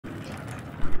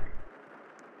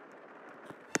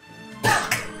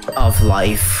of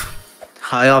life.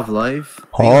 High of life?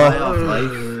 Oh. High of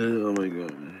life? Oh my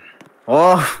god.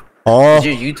 Oh! Oh. Is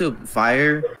your YouTube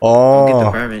fire? Oh. Don't get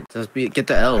the permit. Just get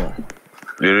the L.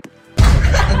 Your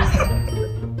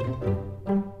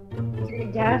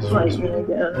gas was really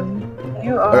good.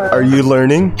 You Are you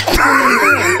learning?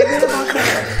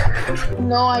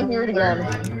 No, I hear it again.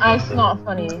 It's not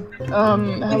funny. Hello.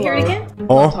 You hear it again?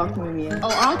 Oh. Talk to me, Mia. Oh,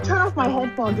 I'll turn off my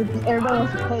headphones if everybody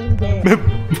wants to play the game.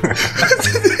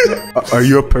 Are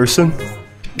you a person?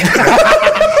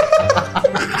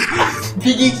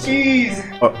 Biggie cheese.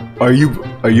 Are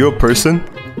you a person?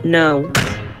 No.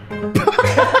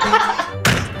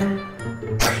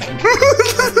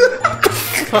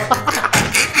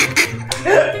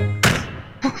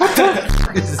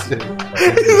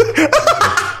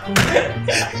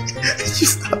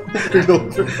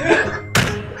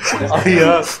 Oh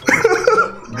yeah.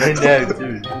 Right now,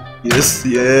 dude. Yes,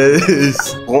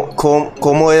 yes.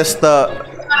 ¿Cómo está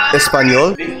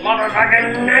español?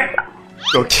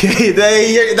 Okay,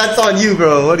 that's on you,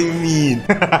 bro. What do you mean?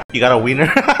 You got a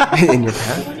wiener? In your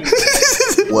pants?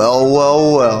 Well.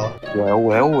 Well.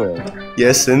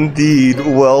 Yes, indeed.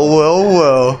 Well.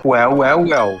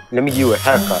 Well. Let me give you a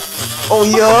haircut. Oh,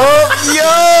 yo!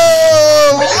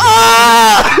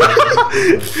 Ah!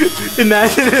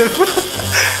 Imagine if.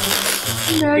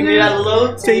 Give me that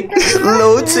low taper.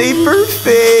 Low taper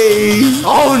face.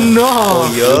 Oh no! Oh,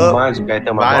 yo. Mas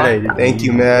beta uma Thank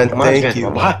you, man. Thank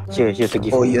you. Here's the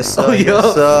gift. Oh, yes, sir. Oh, yo.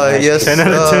 Yes, 10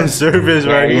 out of 10 service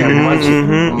right here.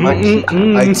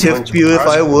 I tipped you if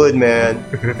I would, man.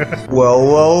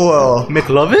 Well.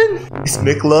 McLovin? It's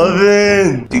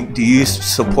McLovin. Do you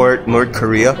support North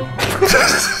Korea?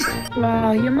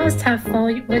 Wow, you must have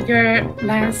fun with your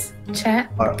last chat.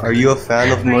 Are you a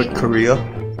fan of North Korea?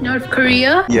 North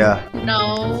Korea? Yeah,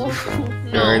 No.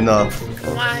 fair enough.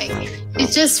 Why?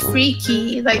 It's just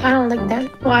freaky. Like, I don't like that.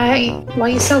 Why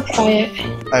you so quiet?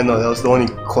 I know, that was the only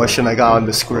question I got on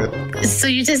the script. So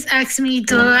you just asked me,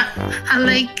 do I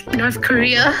like North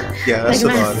Korea? Yeah, that's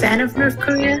like, am I about a it. fan of North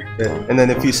Korea? Yeah. And then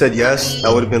if you said yes,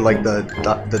 that would have been like the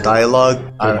dialogue.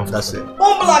 I don't know, that's it.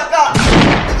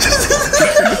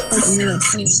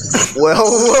 Well.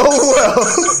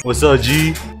 What's up,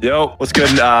 G? Yo, what's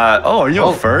good? Are you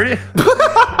a furry?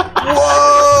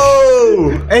 Whoa!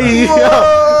 Hey,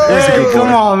 Whoa! hey,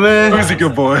 come on, man. Who's a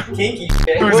good boy? Kinky.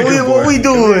 What we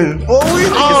doing? Whoa!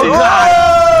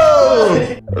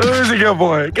 Who's a good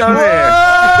boy? Come here.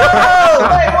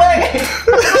 Wait.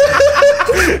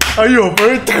 Are you a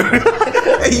bird?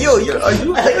 Hey, yo, are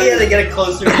you? I had to get a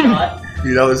closer shot.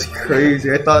 Dude, that was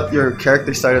crazy. I thought your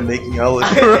character started making out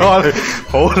with you.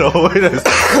 Hold on, wait a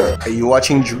second. Are you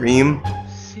watching Dream?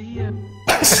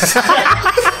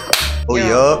 Oh,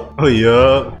 yeah. Oh,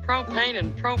 yeah. Propane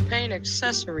and propane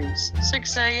accessories.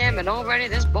 6 a.m. and already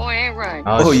this boy ain't right.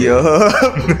 Oh, shit.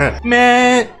 yeah.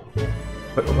 Man.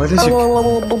 What is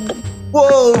your...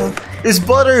 Whoa! It's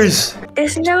Butters!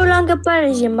 It's no longer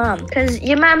Butters, your mom. Because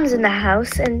your mom's in the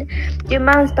house and your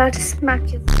mom's about to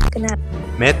smack your fucking ass.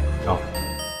 Met? Oh.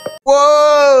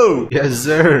 Whoa! Yes,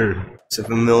 sir.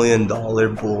 $7 million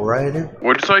bull rider.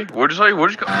 What'd you say? What'd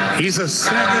you call? He's a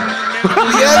 7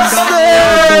 Yes, sir!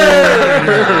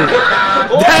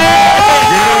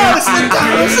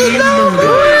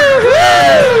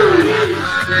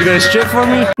 You gonna strip for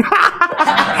me?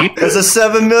 That's a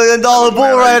 $7 million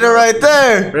bull rider right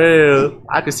there! Real.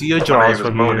 I can see your jaws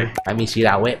from here. Let me see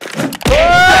that whip. Oh,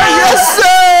 yes,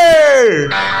 sir!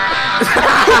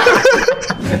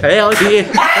 Hell yeah.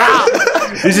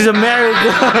 This is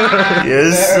America.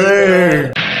 Yes,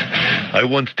 sir. I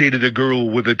once dated a girl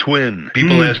with a twin.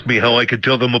 People asked me how I could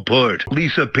tell them apart.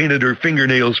 Lisa painted her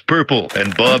fingernails purple,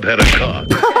 and Bob had a cock.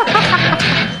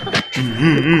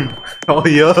 Oh,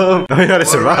 yeah. Oh, you gotta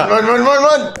survive.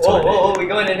 Run! Whoa, we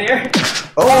going in here?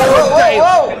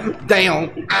 Whoa! Damn.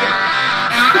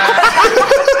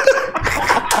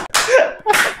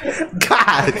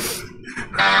 God.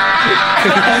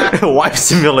 Wife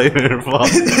simulator.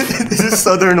 This is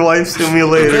Southern Wife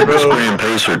Simulator, bro. The Screen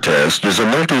Pacer test is a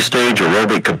multi-stage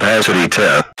aerobic capacity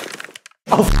test.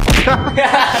 Oh,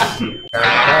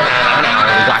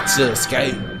 got to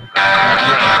escape.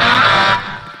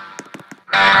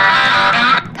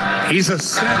 He's a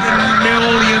 $7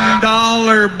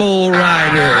 million bull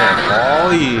rider.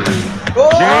 Oh, yeah.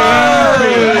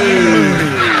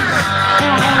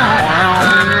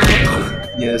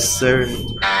 Yes, sir.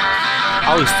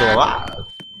 Oh, he's still alive.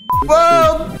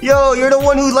 Whoa! Yo, you're the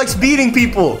one who likes beating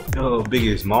people. Yo,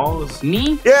 Biggie Smalls.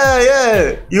 Me?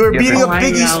 Yeah. You were beating up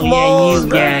Biggie Smalls.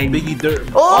 Biggie Dirt.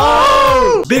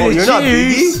 Oh! Biggie you're not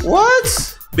Cheese. Biggie?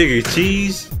 What? Bigger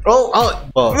cheese. Oh.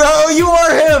 Oh. No, you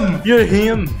are him. You're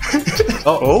him.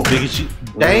 Oh. Bigger cheese.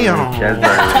 Damn.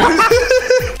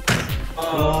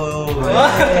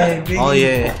 Oh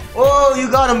yeah. Oh, you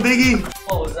got him, Biggie.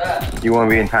 What was that? You want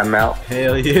to be in timeout?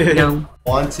 Hell yeah. No.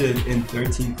 Wanted in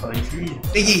 13 countries.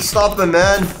 Biggie, stop him,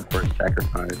 man. For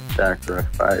sacrifice.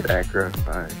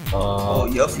 Oh,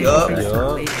 yup.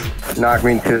 Knock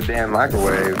me into the damn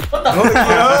microwave. What the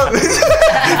fuck?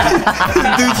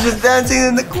 Dude's just dancing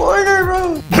in the corner,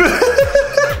 bro.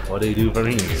 What do you do from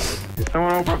here?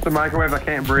 Someone open up the microwave, I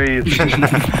can't breathe.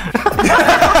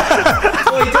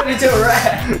 Oh, he turned into a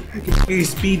rat. You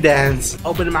speed dance.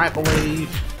 Open the microwave.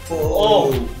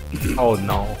 Oh. Oh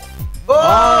no.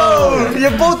 Oh,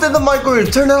 you're both in the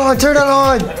microwave. Turn it on. I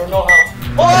don't know how.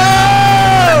 Oh!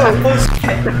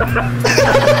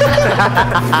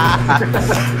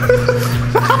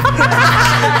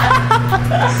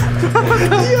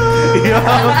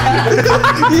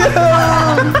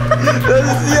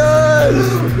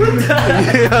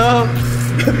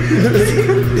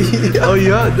 Oh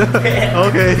yeah.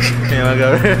 Okay. Damn, I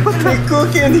got it. He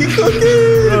cooking.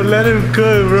 Bro, let him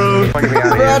cook, bro.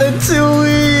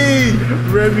 Ratatouille.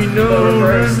 Remy, no,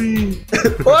 Remy.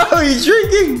 Wow, he's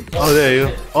drinking. Oh, there you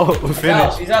go. Oh, we're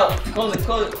finished. He's out. Close it.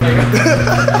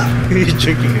 He's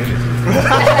drinking it.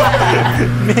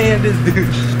 Man, this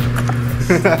dude.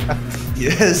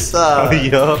 Yes, sir. Oh,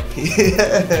 yeah.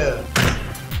 Yeah.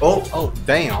 Oh,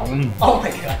 damn. Oh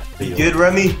my god. You good,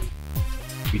 Remy?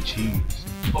 We cheese.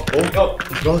 Oh. Go.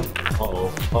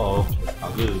 Uh-oh.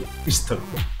 Not good. We stuck.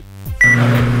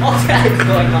 All that is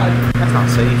going on. That's not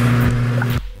safe.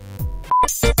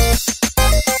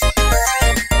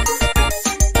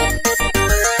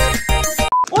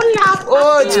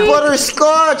 Oh, it's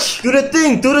butterscotch. Do the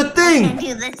thing. Do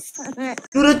this.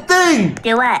 Do the thing.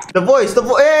 Do what? The voice.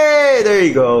 Hey, there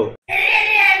you go.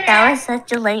 That was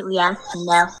such a late reaction,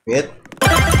 though. It.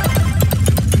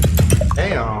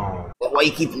 Damn. Why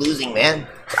you keep losing, man?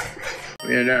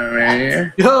 You know,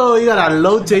 man. Yo, you got a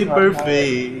low taper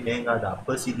fade. You ain't got that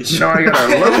pussy to No, I got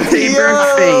a low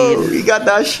taper fade. You got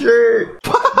that shirt.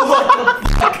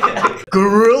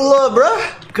 Gorilla,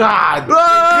 bruh. God.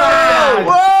 Whoa!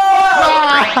 Whoa!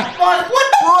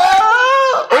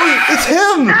 Oh, it's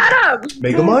him.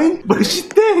 Megamind? What is she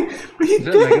think? What you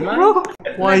think, bro?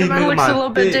 Why you Mine make looks my a little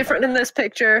bit dick? different in this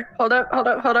picture. Hold up.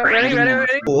 Ready?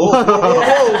 Whoa!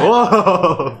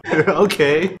 Whoa.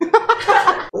 Okay.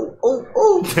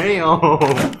 Oh! Damn.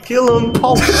 Kill him!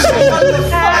 Oh,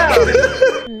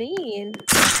 Mean.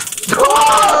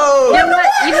 Whoa!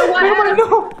 You know what?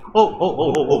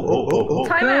 Oh.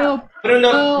 Time out. Put it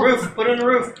on the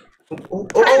roof.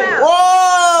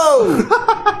 Whoa!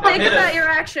 Think about your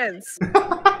actions.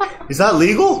 Is that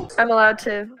legal? I'm allowed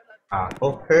to.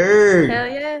 Oh, heard. Hell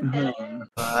yeah.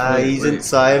 He's in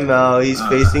timeout. He's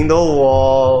facing the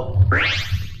wall.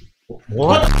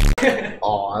 What?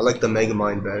 Oh, I like the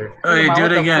Megamind better. Hey, do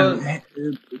it again.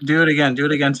 Do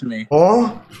it again to me.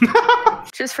 Huh?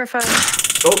 Just for fun.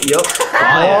 Oh, yep.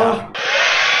 yeah.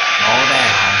 All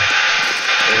that.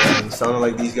 It sounded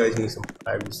like these guys need some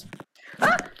flags.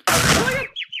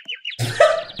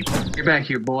 Get back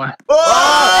here, boy.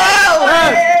 Oh!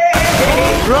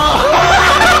 Run!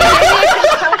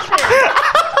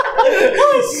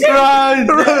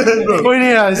 We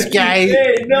need a skate.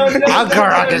 No. I'll go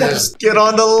around this. Get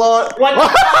on the lawn. What the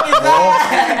fuck is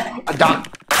that? A duck.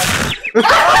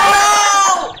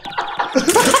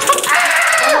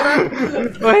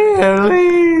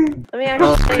 Let me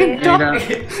actually.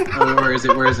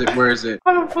 Where is it?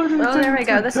 Oh, there we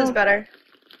go. This is better.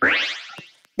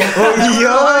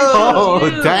 Oh,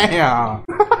 Oh, damn.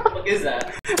 What is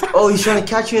that? Oh, he's trying to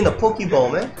catch you in the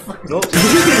Pokeball, man. Nope.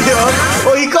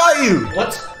 Oh, he caught you.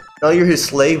 What? Now you're his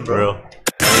slave, bro.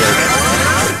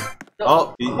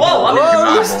 Oh,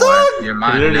 Whoa, you're stuck. You're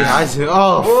mine literally now. has it.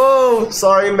 Oh, Whoa,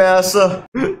 sorry, Massa.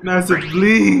 Massa,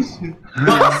 please.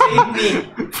 God save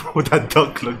me. Oh, that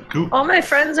duck look cool. All my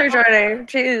friends are joining.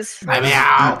 Jeez. Let me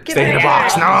out. Get Stay in the me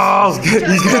box. out. No.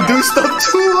 He's gonna do stuff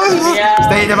too. Yeah.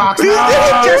 Stay in the box. He did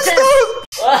No. your stuff.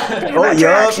 Oh,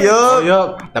 yup. Oh,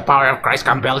 yup. The power of Christ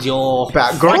compels you.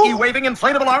 Batgirl? waving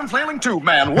inflatable arm flailing tube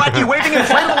man. Wacky waving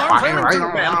inflatable arm flailing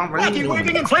tube man. Wacky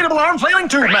waving inflatable arm flailing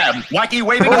tube man. Wacky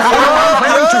waving inflatable arm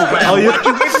flailing tube man. Oh, yeah.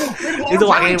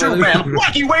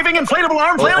 Wacky waving inflatable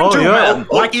arm flailing tube yeah. man.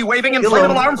 Wacky waving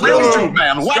inflatable arm flailing tube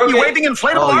man. Wacky waving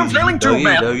inflatable arm flailing tube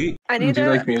man. I need Do you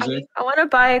to. like music? I want to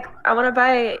buy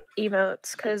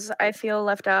emotes because I feel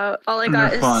left out. All I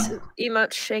got They're is fun.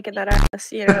 emotes shaking that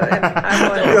ass, you know. And I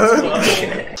want.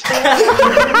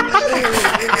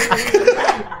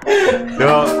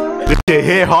 Yo, this shit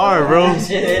hit hard, bro.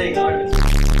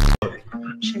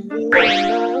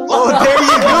 Oh, there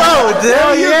you go!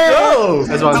 There you go!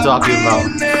 That's what I'm talking about.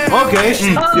 Okay,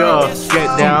 yo, get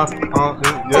down.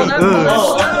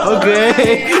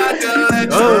 Okay.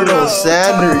 Colonel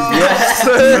Sanders, yes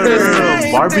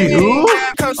sir! Barbie who?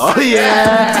 Oh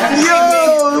yeah!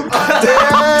 Yo!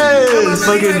 Dance!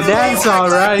 Fucking dance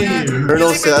alright.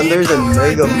 Colonel Sanders and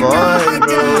Mega Mind,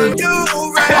 bro.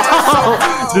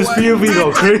 This POV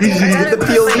go crazy. The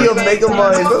POV of Mega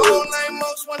Mind, bro.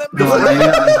 No,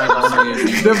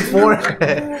 The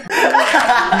forehead.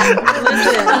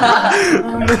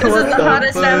 This is the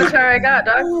hottest avatar I got,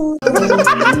 dog.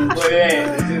 Wait,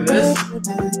 do this?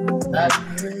 That.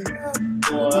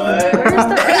 What?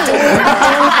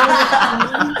 Where's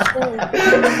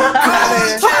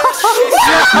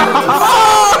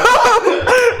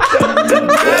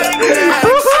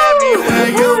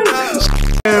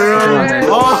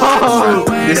Oh,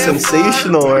 it's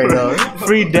sensational right now.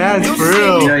 free dance for You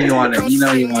real. know you want to. You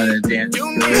know you want to dance.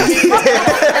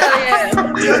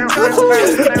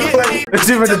 Let's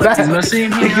see from the back. He's messing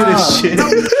me Look at this up. shit.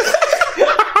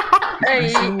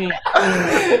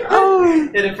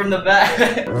 Hit it from the back.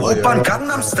 Open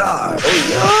Gangnam Style.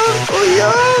 Oh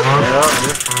yeah!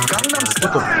 Gangnam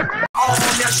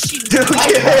Style.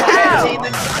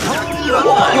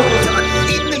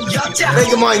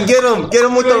 Mega Mind, get him! Get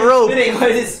him with the rope! Spinning,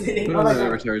 what is spinning? What other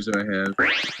avatars do I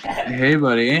have? Hey,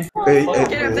 buddy. Hey,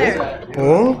 Get up there.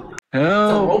 Huh?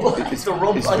 Help. Roblox. It's a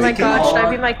Roblox. Oh my god, should I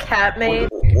be my cat maid?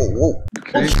 Whoa.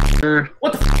 Okay, sure.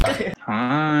 What the fuck?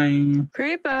 Hi.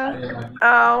 Creeper.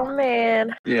 Oh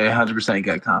man. Yeah, 100%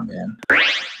 got calm, man.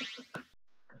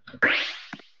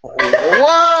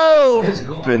 Whoa!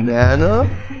 Banana?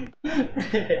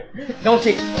 Don't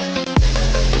take.